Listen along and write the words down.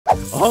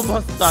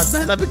Almost done,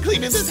 man. I've been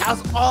cleaning this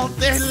house all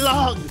day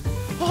long.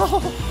 Oh,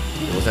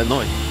 what was that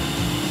noise?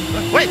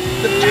 Wait.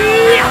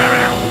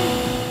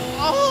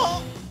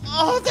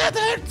 Oh, that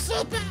hurts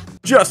so bad.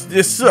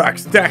 Justice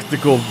Sucks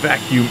Tactical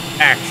Vacuum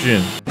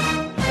Action.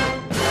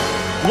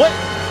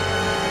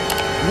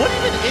 What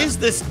even is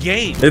this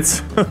game?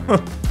 It's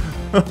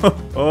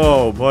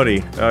oh,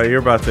 buddy, you're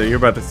about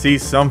to see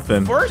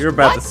something. You're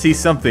about to see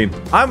something.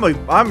 I'm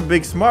a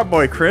big smart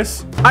boy,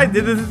 Chris. I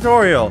did the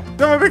tutorial.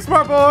 I'm a big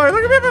smart boy.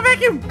 Look at me, my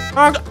vacuum.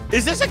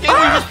 Is this a game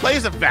where you just play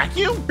as a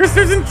vacuum? Chris,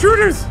 there's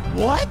intruders.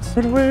 What?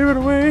 Run away, run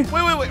away.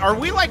 Wait. Are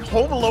we like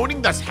home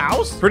aloneing this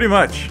house? Pretty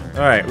much. All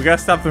right, we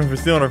gotta stop them from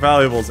stealing our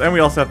valuables, and we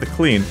also have to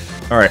clean.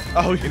 All right.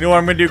 Oh, you know what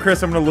I'm gonna do,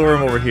 Chris? I'm gonna lure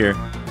him over here.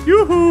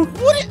 Yoo-hoo.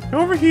 What?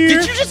 Over here.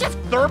 Did you just have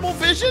thermal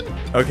vision?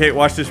 Okay,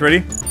 watch this.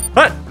 Ready?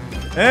 Hut.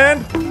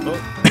 And.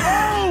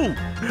 Oh!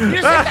 You just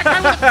hit that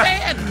guy with a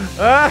fan!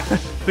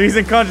 So he's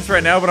unconscious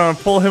right now, but I'm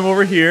gonna pull him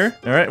over here.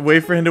 All right,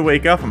 wait for him to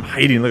wake up. I'm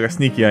hiding. Look how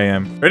sneaky I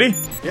am. Ready?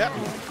 Yeah.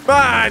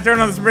 Ah, I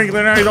turned on the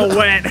sprinkler. Now he's all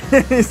wet.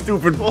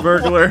 Stupid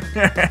burglar.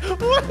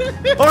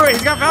 All right,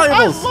 he's got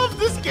valuables. I love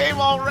this game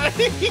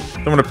already.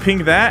 I'm gonna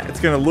ping that. It's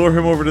gonna lure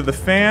him over to the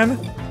fan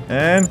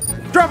and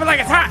drop it like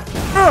it's hot.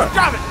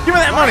 Drop it. Give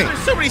me that money. There's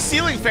so many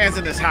ceiling fans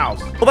in this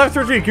house. Hold on,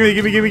 13. Give me.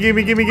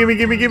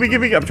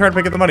 I'm trying to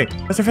pick up the money.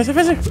 Faster.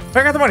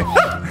 I got the money.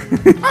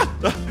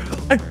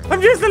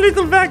 I'm just a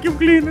little vacuum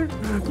cleaner.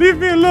 Leave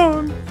me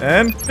alone.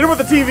 And hit him with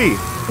the TV.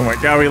 Oh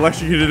my God, we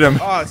electrocuted him.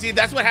 Oh, see,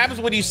 that's what happens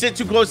when you sit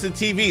too close to the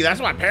TV. That's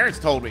what my parents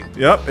told me.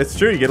 Yep, it's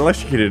true. You get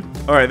electrocuted.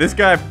 All right, this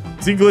guy,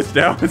 is he glitched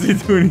out? What's he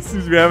doing? He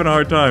seems to be having a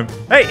hard time.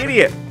 Hey,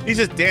 idiot. He's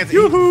just dancing.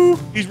 Yoo-hoo.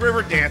 He's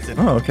river dancing.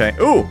 Oh, okay.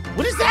 Ooh.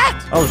 What is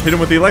that? I'll just hit him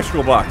with the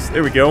electrical box.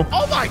 There we go.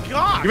 Oh my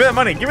God. Give me that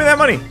money. Give me that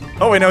money.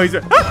 Oh, wait, no, he's...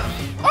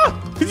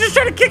 he's just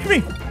trying to kick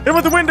me. Hit him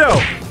with the window.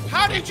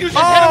 How did you just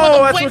hit him with the window?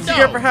 Oh, that's what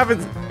you get for having...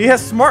 He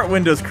has smart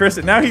windows, Chris,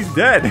 and now he's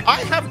dead.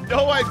 I have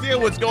no idea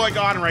what's going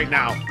on right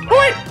now. Oh,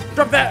 wait.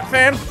 Drop that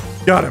fan.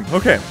 Got him.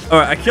 Okay. All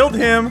right, I killed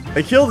him.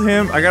 I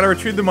gotta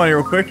retrieve the money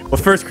real quick. Well,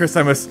 first, Chris,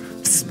 I must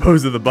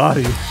dispose of the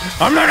body.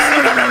 Oh my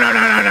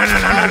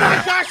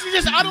gosh, you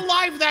just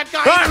unalived that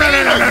guy.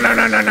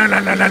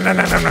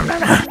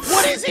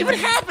 What is even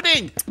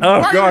happening? Oh,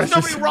 Why God, are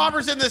there so many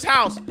robbers in this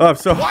house? Why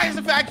is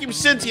the vacuum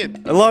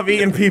sentient? I love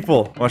eating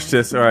people. Watch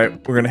this. All right,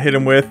 we're gonna hit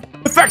him with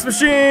the fax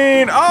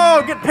machine.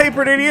 Oh, get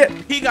papered, idiot.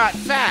 He got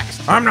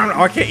faxed.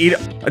 I can't eat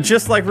it.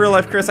 Just like real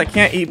life, Chris, I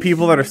can't eat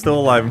people that are still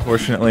alive,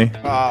 unfortunately.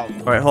 All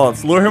right, hold on.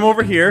 Let's lure him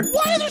over here.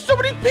 Why are there so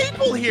many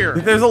people here?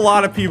 There's a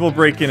lot of people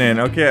breaking in.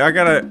 Okay, hold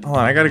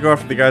on. I gotta go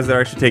after the guys that are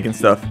actually taking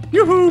stuff.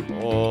 Yoo-hoo.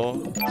 Oh.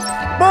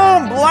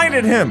 Boom,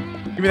 blinded him.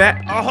 Give me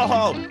that.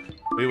 Oh.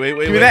 Wait.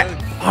 Give me that.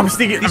 Oh, I'm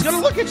sneaking. He's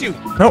gonna look at you.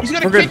 Nope, He's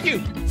gonna kick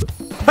you.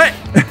 Hey.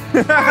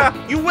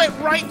 You went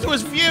right into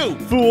his view.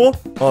 Fool.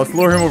 Well, let's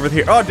lure him over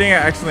here. Oh, dang, I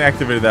accidentally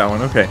activated that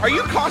one. Okay. Are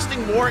you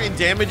costing more in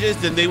damages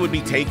than they would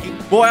be taking?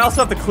 Well, I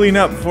also have to clean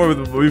up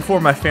before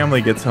my family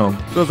gets home.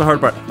 So that's the hard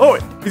part. Oh,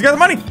 wait. He's got the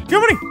money. He's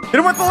got money. Hit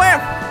him with the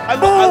lamp. I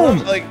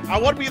love, like, I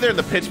want to be there in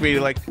the pitch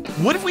meeting. Like,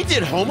 what if we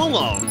did Home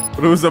Alone?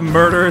 But it was a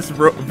murderous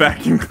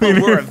vacuum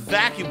cleaner. We're a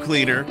vacuum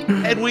cleaner,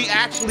 and we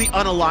actually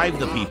unalive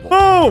the people. Boom.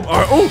 All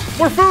right. Oh,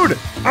 more food.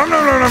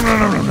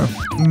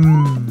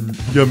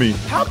 Yummy.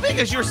 How big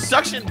is your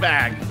suction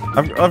bag?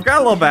 I've got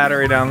a little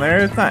battery down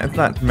there. It's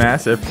not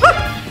massive.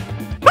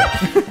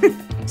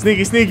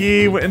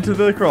 Sneaky, went into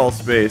the crawl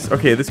space.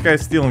 Okay, this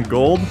guy's stealing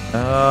gold.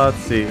 Let's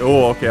see.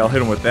 Oh, okay, I'll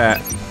hit him with that.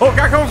 Oh,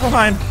 guy coming from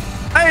behind.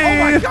 Hey!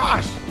 Oh my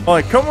gosh! All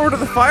right, come over to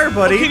the fire,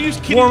 buddy.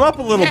 Can warm up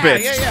a little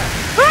bit. Yeah.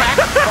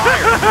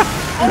 Fire.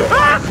 Oh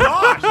my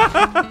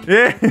gosh!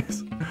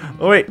 Yes.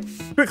 Oh wait,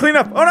 quick clean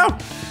up. Oh no,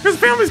 his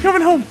family's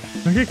coming home.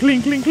 Okay,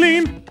 clean.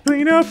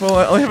 Clean up. Well,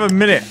 I only have a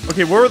minute.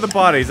 Okay, where are the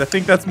bodies? I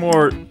think that's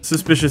more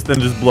suspicious than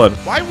just blood.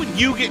 Why would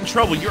you get in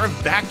trouble? You're a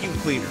vacuum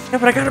cleaner. Yeah,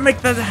 but I gotta make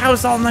the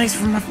house all nice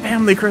for my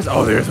family, Chris.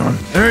 Oh, there's one.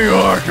 There you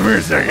are. Come here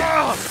a second.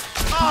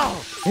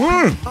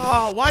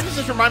 Oh, why does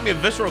this remind me of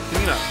visceral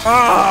cleanup?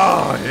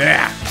 Oh,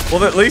 yeah.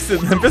 Well, at least the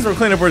visceral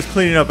cleanup was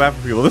cleaning up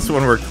after people. This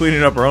one, we're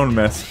cleaning up our own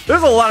mess.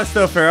 There's a lot of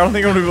stuff here. I don't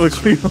think I'm gonna be able to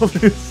clean all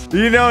this.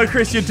 You know,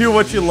 Chris, you do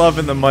what you love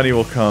and the money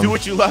will come. Do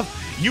what you love.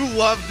 You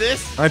love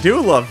this? I do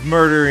love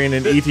murdering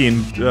and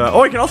eating.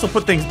 I can also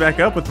put things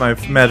back up with my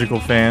magical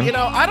fan. You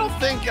know, I don't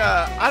think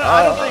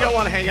I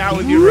want to hang out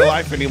with you in real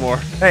life anymore.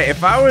 Hey,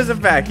 if I was a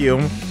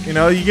vacuum, you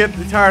know, you get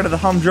tired of the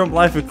humdrum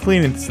life of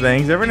cleaning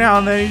things. Every now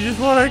and then, you just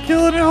want to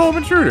kill a home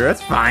intruder.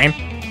 That's fine.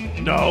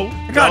 No.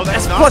 I got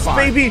S plus,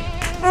 baby.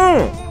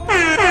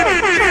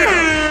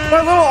 My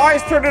little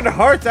eyes turned into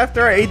hearts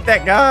after I ate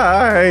that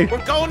guy.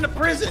 We're going to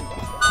prison.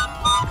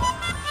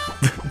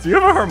 Do you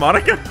have a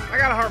harmonica? I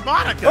got a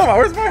harmonica. Oh,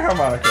 where's my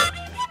harmonica?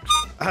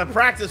 I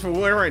practice for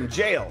when we're in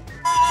jail.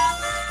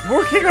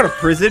 We can't go to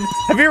prison.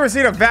 Have you ever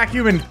seen a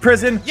vacuum in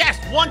prison? Yes,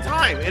 one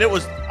time, and it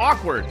was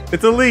awkward.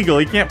 It's illegal.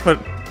 You can't put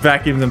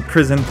vacuums in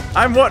prison.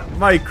 I'm what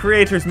my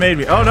creators made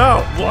me. Oh,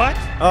 no. What?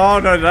 Oh,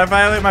 no. Did I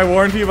violate my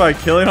warranty by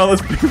killing all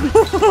those people?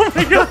 Oh,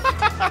 my God.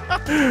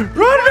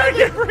 Run,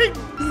 vacuum.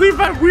 leave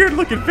my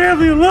weird-looking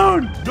family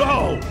alone.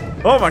 No.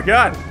 Oh my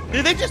God.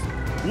 Did they just?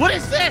 What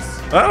is this?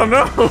 I don't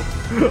know.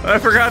 I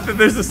forgot that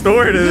there's a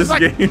story to this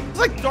game. It's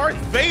like Darth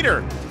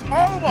Vader.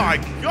 Oh my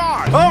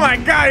God. Oh my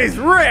God, he's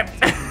ripped.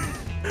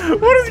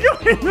 What is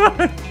going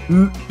on?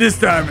 This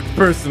time it's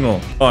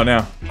personal. Oh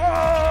no.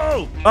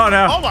 Oh. Oh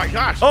no. Oh my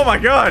gosh. Oh my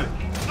God.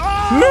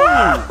 Oh.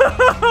 No.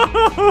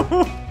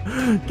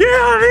 Get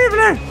out of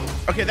here.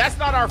 Okay, that's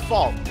not our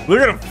fault.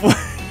 Look at him.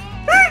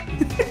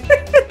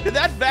 Did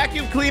that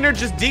vacuum cleaner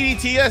just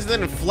DDT us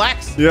and then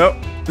flex? Yep.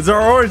 It's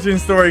our origin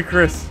story,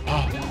 Chris.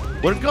 Oh,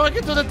 we're going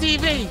into the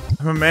TV.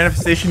 I'm a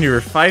manifestation of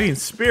your fighting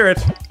spirit.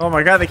 Oh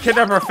my God, they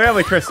kidnapped our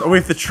family, Chris. Oh, we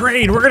have to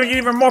train. We're gonna get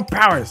even more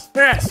powers.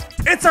 Yes.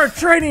 It's our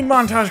training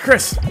montage,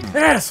 Chris.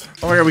 Yes.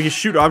 Oh my God, we can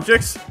shoot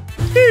objects.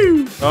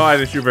 Whew. Oh, I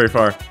didn't shoot very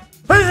far.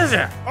 What is this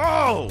here?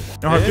 Oh. You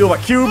know how I feel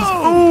about cubes?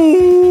 Oh.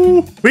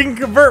 Ooh. We can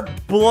convert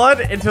blood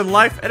into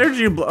life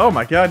energy. Oh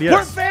my God, yes.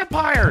 We're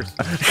vampires.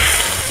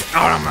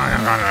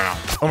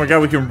 Oh my God,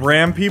 we can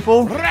ram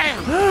people.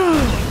 Ram.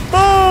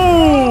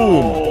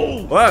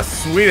 Oh! Well,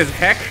 that's sweet as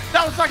heck.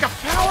 That was like a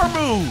power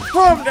move.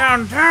 From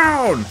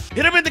downtown.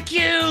 Hit him in the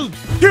cube.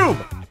 Cube.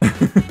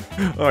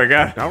 Oh my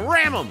God. Now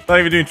ram him. Not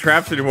even doing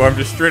traps anymore. I'm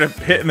just straight up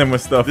hitting them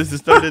with stuff. This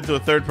is turned into a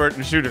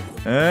third-person shooter.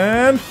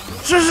 And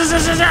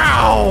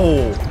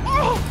ow!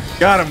 Oh,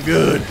 Got him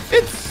good.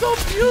 it's so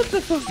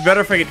beautiful. It's better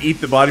if I could eat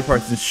the body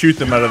parts and shoot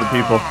them out of the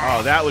people.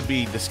 Oh, that would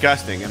be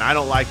disgusting, and I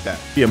don't like that.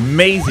 Be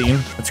amazing.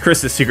 That's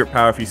Chris's secret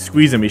power. If you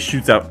squeeze him, he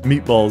shoots out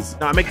meatballs.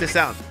 Now make this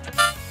sound.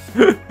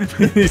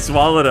 He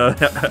swallowed a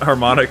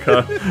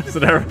harmonica, so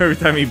now every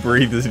time he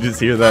breathes, you just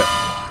hear that.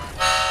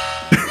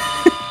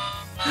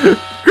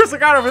 Chris, I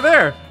got over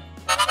there.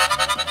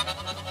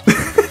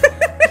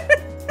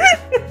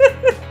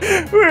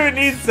 We don't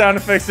need sound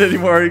effects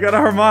anymore. You got a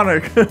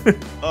harmonic.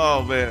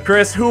 Oh man.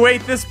 Chris, who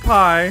ate this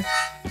pie?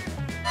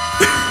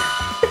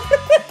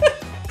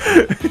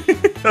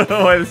 I don't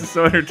know why this is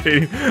so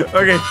entertaining.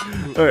 Okay,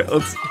 all right,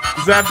 let's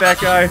zap that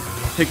guy.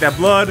 Take that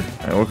blood.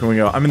 All right, where can we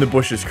go? I'm in the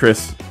bushes,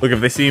 Chris. Look, if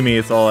they see me,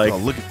 it's all like... Oh,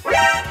 look.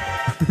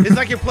 It's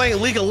like you're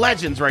playing League of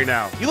Legends right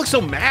now. You look so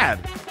mad.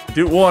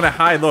 Dude, want to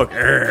hide. Look.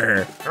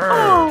 You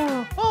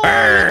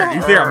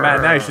think I'm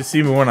mad now? You should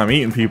see me when I'm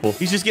eating people.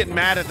 He's just getting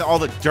mad at all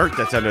the dirt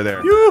that's under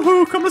there.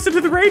 Yoo-hoo, come listen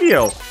to the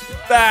radio.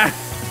 Ah,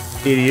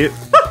 idiot.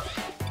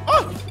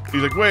 Oh.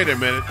 He's like, wait a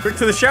minute. Quick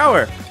to the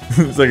shower.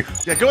 It's like,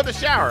 Yeah, go in the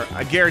shower.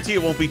 I guarantee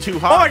it won't be too oh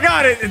hot. my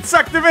God, it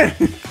sucked him in.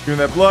 Doing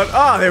that blood.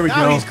 Oh, there we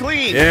Now go. he's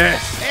clean.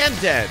 Yes. And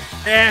dead.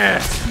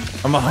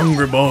 Yes. I'm a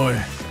hungry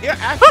boy. Yeah,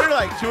 after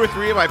like 2 or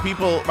 3 of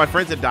my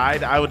friends had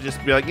died, I would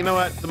just be like, you know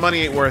what? The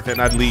money ain't worth it,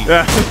 and I'd leave.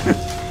 Yeah.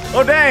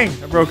 Oh, dang.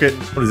 I broke it.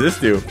 What does this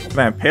do? Can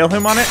I impale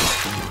him on it?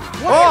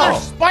 Why are there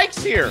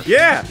spikes here?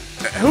 Yeah.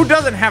 Who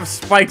doesn't have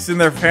spikes in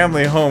their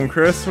family home,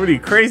 Chris? What are you,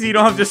 crazy? You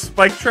don't have just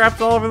spike traps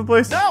all over the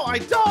place? No, I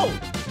don't.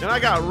 And I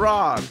got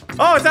robbed.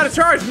 Oh, it's out of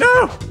charge.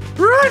 No.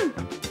 Run.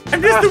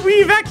 I'm just the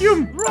wee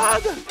vacuum.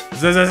 Run.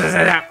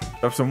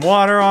 Drop some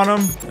water on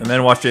him, and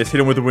then watch this. Hit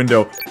him with the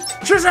window.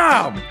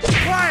 Shazam!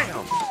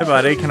 Bam. Hey,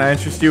 buddy. Can I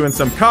interest you in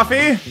some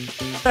coffee?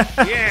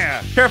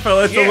 Yeah. Careful,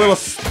 it's a Yeah. little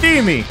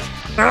steamy.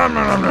 Oh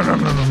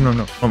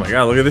my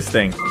God, look at this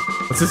thing.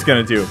 What's this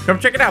gonna do? Come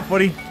check it out,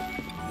 buddy.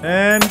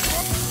 And...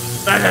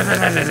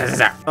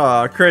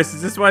 Aw, Chris,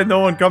 is this why no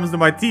one comes to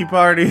my tea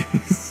parties?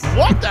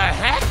 What the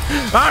heck?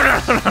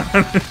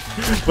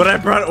 But I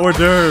brought hors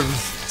d'oeuvres,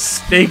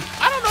 steak,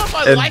 I don't know if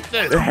I and like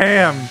this.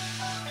 ham.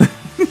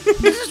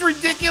 This is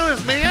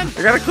ridiculous, man.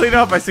 I gotta clean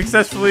up. I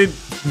successfully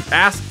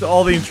asked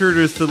all the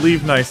intruders to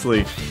leave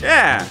nicely.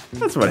 Yeah,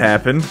 that's what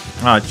happened.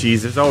 Oh,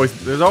 jeez, there's always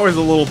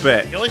a little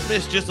bit. You always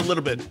miss just a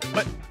little bit.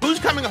 But who's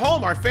coming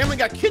home? Our family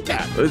got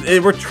kidnapped.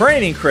 We're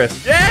training,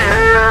 Chris.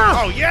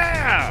 Yeah! Oh,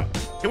 yeah.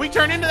 Can we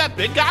turn into that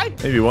big guy?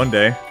 Maybe one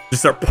day.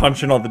 Just start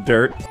punching all the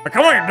dirt. Like,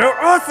 come on, dude.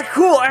 Oh, it's a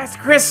cool ass,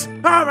 Chris.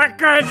 Oh my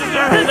God,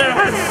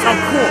 it's so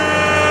cool.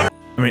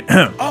 I mean,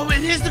 Oh,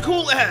 it is the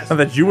cool ass. not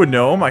that you would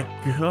know. Oh my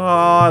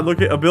God,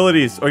 look at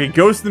abilities. Okay,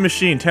 ghost the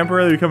machine,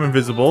 temporarily become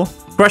invisible.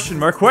 Question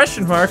mark,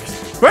 question marks,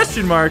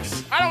 question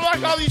marks. I don't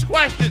like all these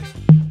questions.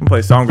 I'm gonna play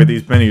a song with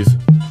these menus.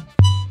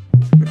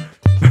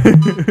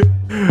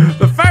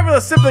 The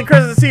fabulous Simply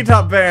Chris and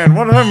Ctop band.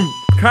 One of them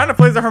kind of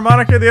plays a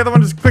harmonica, the other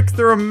one just clicks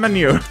through a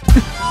menu.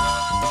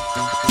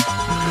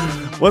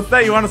 What's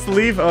that? You want us to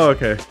leave? Oh,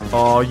 okay.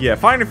 Oh, yeah.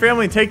 Find your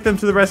family and take them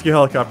to the rescue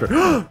helicopter.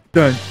 Dun,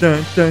 dun,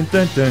 dun, dun,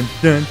 dun, dun,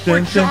 dun, We're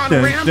dun, John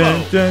dun, Rambo.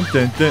 dun, dun,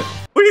 dun, dun.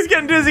 Look, he's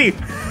getting dizzy.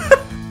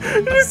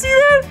 Did you see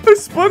that? I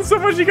spun so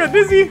much he got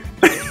dizzy.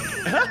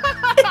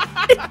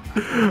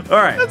 All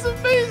right. That's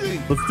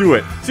amazing. Let's do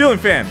it. Ceiling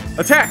fan.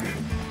 Attack.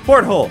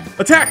 Porthole.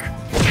 Attack.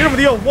 Hit him with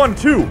the old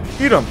 1-2.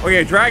 Hit him.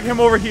 Okay, drag him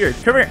over here.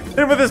 Come here. Hit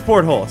him with this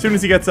porthole as soon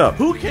as he gets up.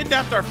 Who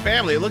kidnapped our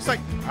family? It looks like,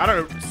 I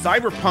don't know,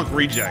 cyberpunk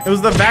reject. It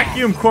was the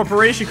Vacuum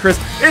Corporation, Chris.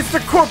 It's the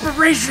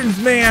corporations,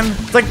 man.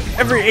 It's like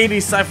every 80s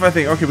sci-fi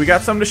thing. Okay, we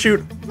got something to shoot.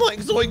 Like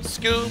Zoid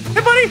Scoob.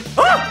 Hey, buddy.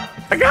 Oh!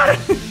 I got it.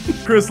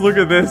 Chris, look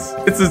at this.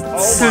 It's a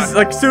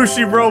like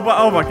sushi robot.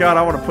 Oh my god,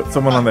 I want to put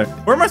someone on there.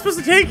 Where am I supposed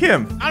to take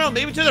him? I don't know,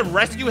 maybe to the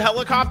rescue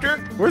helicopter?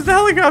 Where's the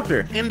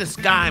helicopter? In the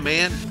sky,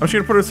 man. I'm just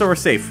gonna put it so we're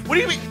safe. What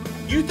do you mean?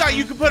 You thought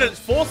you could put a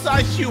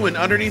full-size human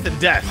underneath a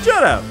desk?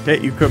 Shut up. Okay,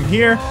 you come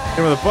here.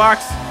 In with a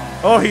box.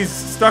 Oh, he's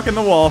stuck in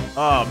the wall.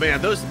 Oh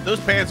man, those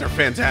pants are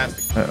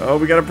fantastic. Oh,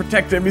 we gotta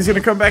protect him. He's gonna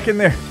come back in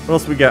there. What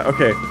else we got?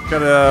 Okay,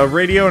 got a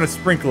radio and a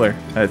sprinkler.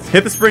 Let's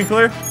hit the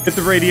sprinkler, hit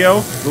the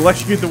radio,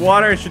 electrocute the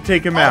water. It should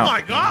take him out. Oh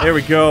my god! There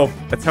we go.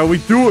 That's how we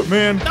do it,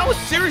 man. That was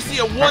seriously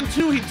a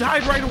 1-2. He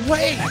died right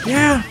away.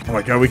 Yeah. Oh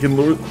my god, we can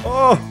lure.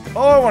 Oh,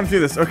 I want to do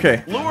this.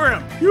 Okay. Lure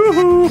him.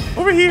 Yoo-hoo!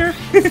 Over here.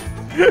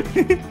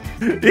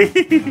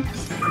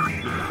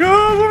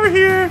 Come over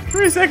here. Give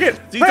me a second.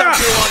 He's not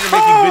no longer making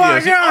oh videos.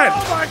 My god.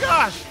 Oh my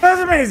gosh.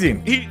 That's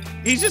amazing.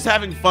 He's just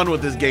having fun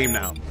with this game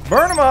now.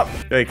 Burn him up.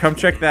 Okay, come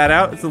check that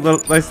out. It's a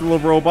nice little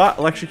robot.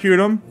 Electrocute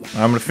him.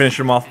 I'm gonna finish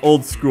him off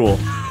old school.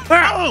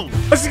 Oh!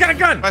 He's got a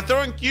gun. By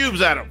throwing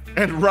cubes at him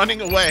and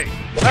running away.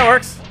 That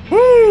works.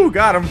 Woo!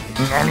 Got him.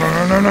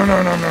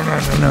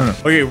 No.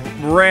 Okay,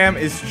 ram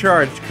is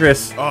charged,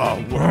 Chris. Oh,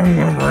 I'm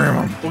gonna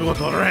ram him. we're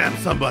going to ram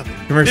somebody.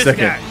 Come here a This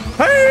second. guy.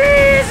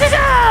 Hey,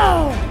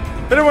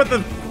 hit him with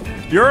the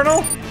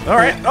urinal. All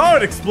right. Oh,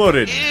 it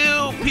exploded.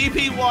 Ew,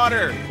 pee-pee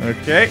water.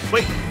 Okay.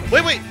 Wait.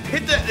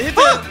 Hit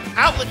the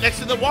outlet next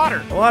to the water.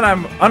 Hold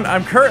on,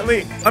 I'm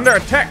currently under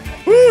attack.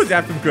 Woo,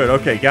 zapped him good.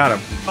 Okay, got him.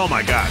 Oh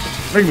my gosh.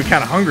 Making me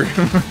kind of hungry.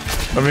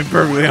 Let me be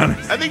perfectly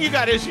honest. I think you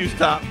got issues,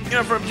 Top. You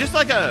know, from just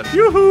like a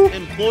Yoo-hoo.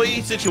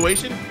 employee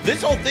situation,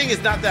 this whole thing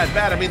is not that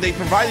bad. I mean, they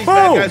provide these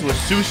bad guys with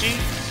sushi,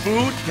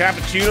 food,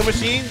 cappuccino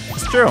machine.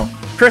 It's true.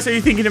 Chris, are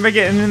you thinking about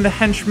getting in the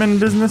henchman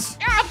business?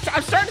 Yeah,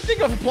 I'm starting to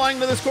think of applying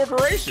to this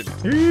corporation.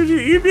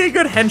 You'd be a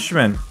good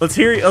henchman. Let's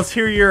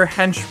hear your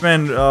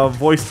henchman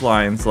voice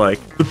lines like,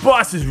 "The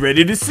boss is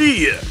ready to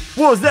see you."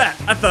 What was that?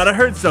 I thought I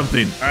heard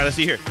something. All right, let's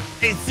see here.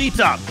 Hey,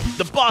 Ctop,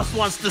 the boss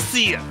wants to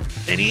see you,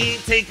 and he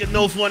ain't taking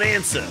no for an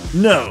answer.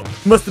 No,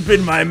 must have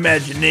been my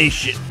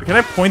imagination. Can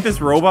I point this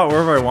robot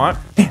wherever I want?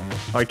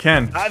 Oh, I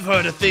can. I've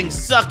heard of things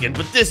sucking,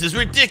 but this is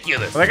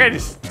ridiculous. That guy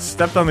just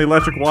stepped on the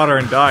electric water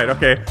and died.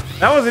 Okay,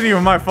 that wasn't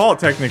even my fault,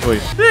 technically.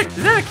 Vic,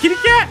 is that a kitty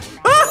cat?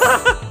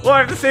 Well, I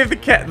have to save the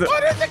cat.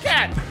 What is the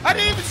cat? I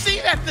didn't even see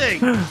that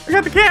thing. I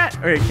got the cat.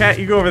 Okay, cat,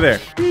 you go over there.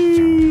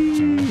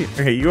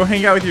 Okay, you go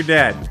hang out with your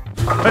dad.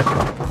 What?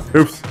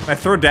 Oops. Can I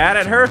throw dad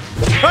at her?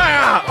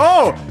 Ah!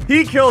 Oh,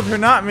 he killed her,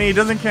 not me.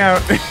 Doesn't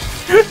count.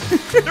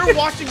 They're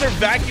watching their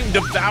vacuum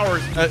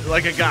devour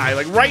like a guy,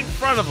 like right in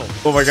front of them.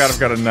 Oh my god, I've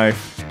got a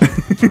knife.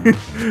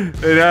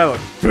 And I look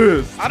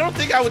pissed. I don't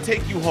think I would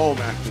take you home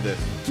after this.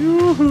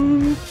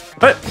 Yoo-hoo.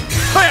 What?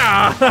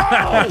 Hiya!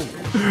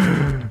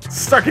 Oh!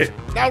 Stuck it.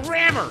 Now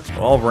ram her.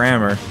 I'll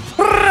ram her.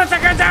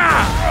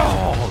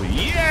 Oh,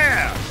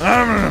 yeah.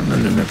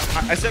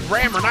 I said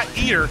ram her, not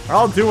eat her.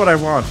 I'll do what I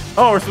want.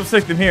 Oh, we're supposed to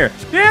take them here.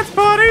 Dance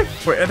party?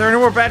 Wait, are there any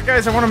more bad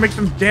guys? I want to make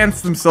them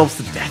dance themselves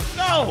to death.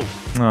 No.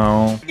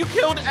 No. You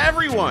killed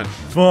everyone.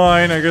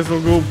 Fine, I guess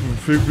I'll go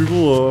pick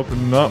people up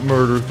and not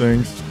murder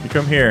things. You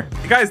come here.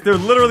 Guys, they're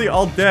literally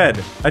all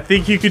dead. I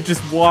think you could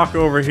just walk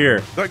over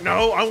here. Like,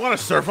 no, I want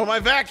to surf on my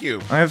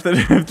vacuum. I have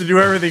to do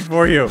everything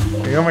for you.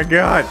 Oh my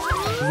god.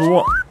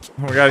 Oh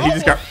my god, he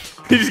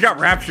just got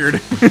raptured. I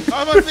was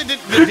about to say, did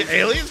the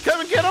aliens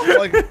come and get him?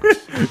 Like,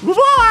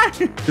 why?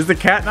 Is the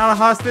cat not a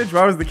hostage?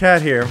 Why was the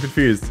cat here? I'm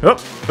confused. Oh,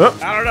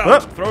 I don't know.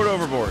 Throw it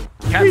overboard.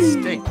 Cats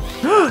stink.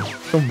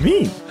 So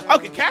mean.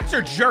 Okay, cats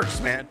are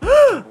jerks, man.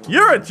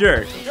 You're a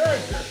jerk.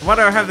 Why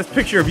do I have this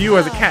picture of you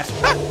as a cat?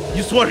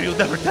 You swore you'll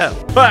never tell.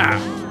 Ah.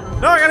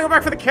 No, I gotta go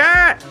back for the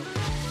cat.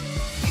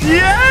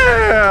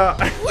 Yeah!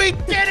 We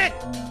did it!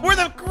 We're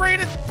the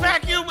greatest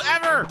vacuum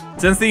ever!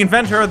 Since the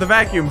inventor of the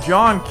vacuum,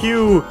 John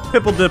Q.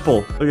 Pipple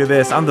Dipple. Look at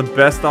this. I'm the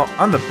best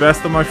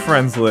on my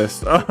friends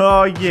list.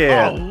 Oh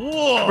yeah. Oh,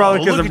 whoa.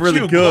 Probably because I'm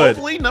really good.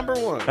 Globally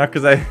 #1. Not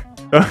because I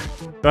don't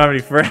have any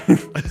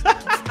friends.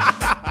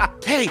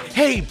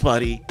 Hey,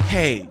 buddy.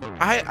 Hey,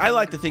 I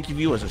like to think of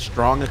you as a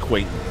strong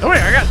acquaintance. Oh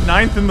wait, I got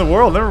 9th in the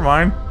world. Never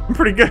mind. I'm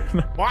pretty good.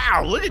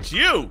 Wow, look at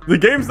you. The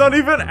game's not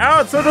even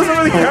out, so it doesn't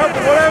really count,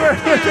 but whatever.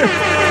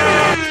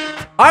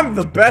 I'm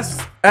the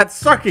best at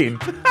sucking.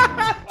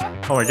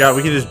 Oh my god,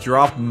 we can just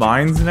drop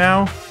mines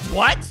now?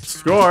 What?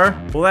 Score.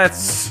 Well,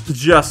 that's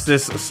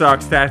Justice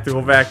Sucks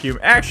Tactical Vacuum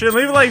Action.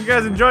 Leave a like if you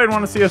guys enjoyed and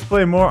want to see us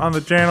play more on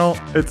the channel.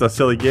 It's a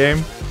silly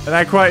game, and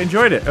I quite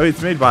enjoyed it. Oh,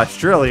 it's made by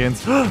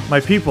Australians. My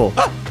people.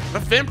 A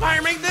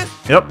vampire made this?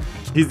 Yep.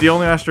 He's the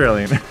only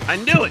Australian. I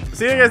knew it.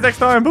 See you guys next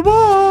time.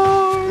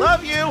 Bye-bye.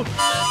 Love you.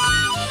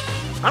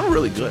 I'm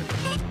really good.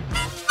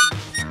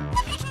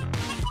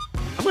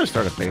 I'm gonna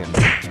start a band.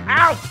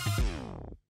 Ow!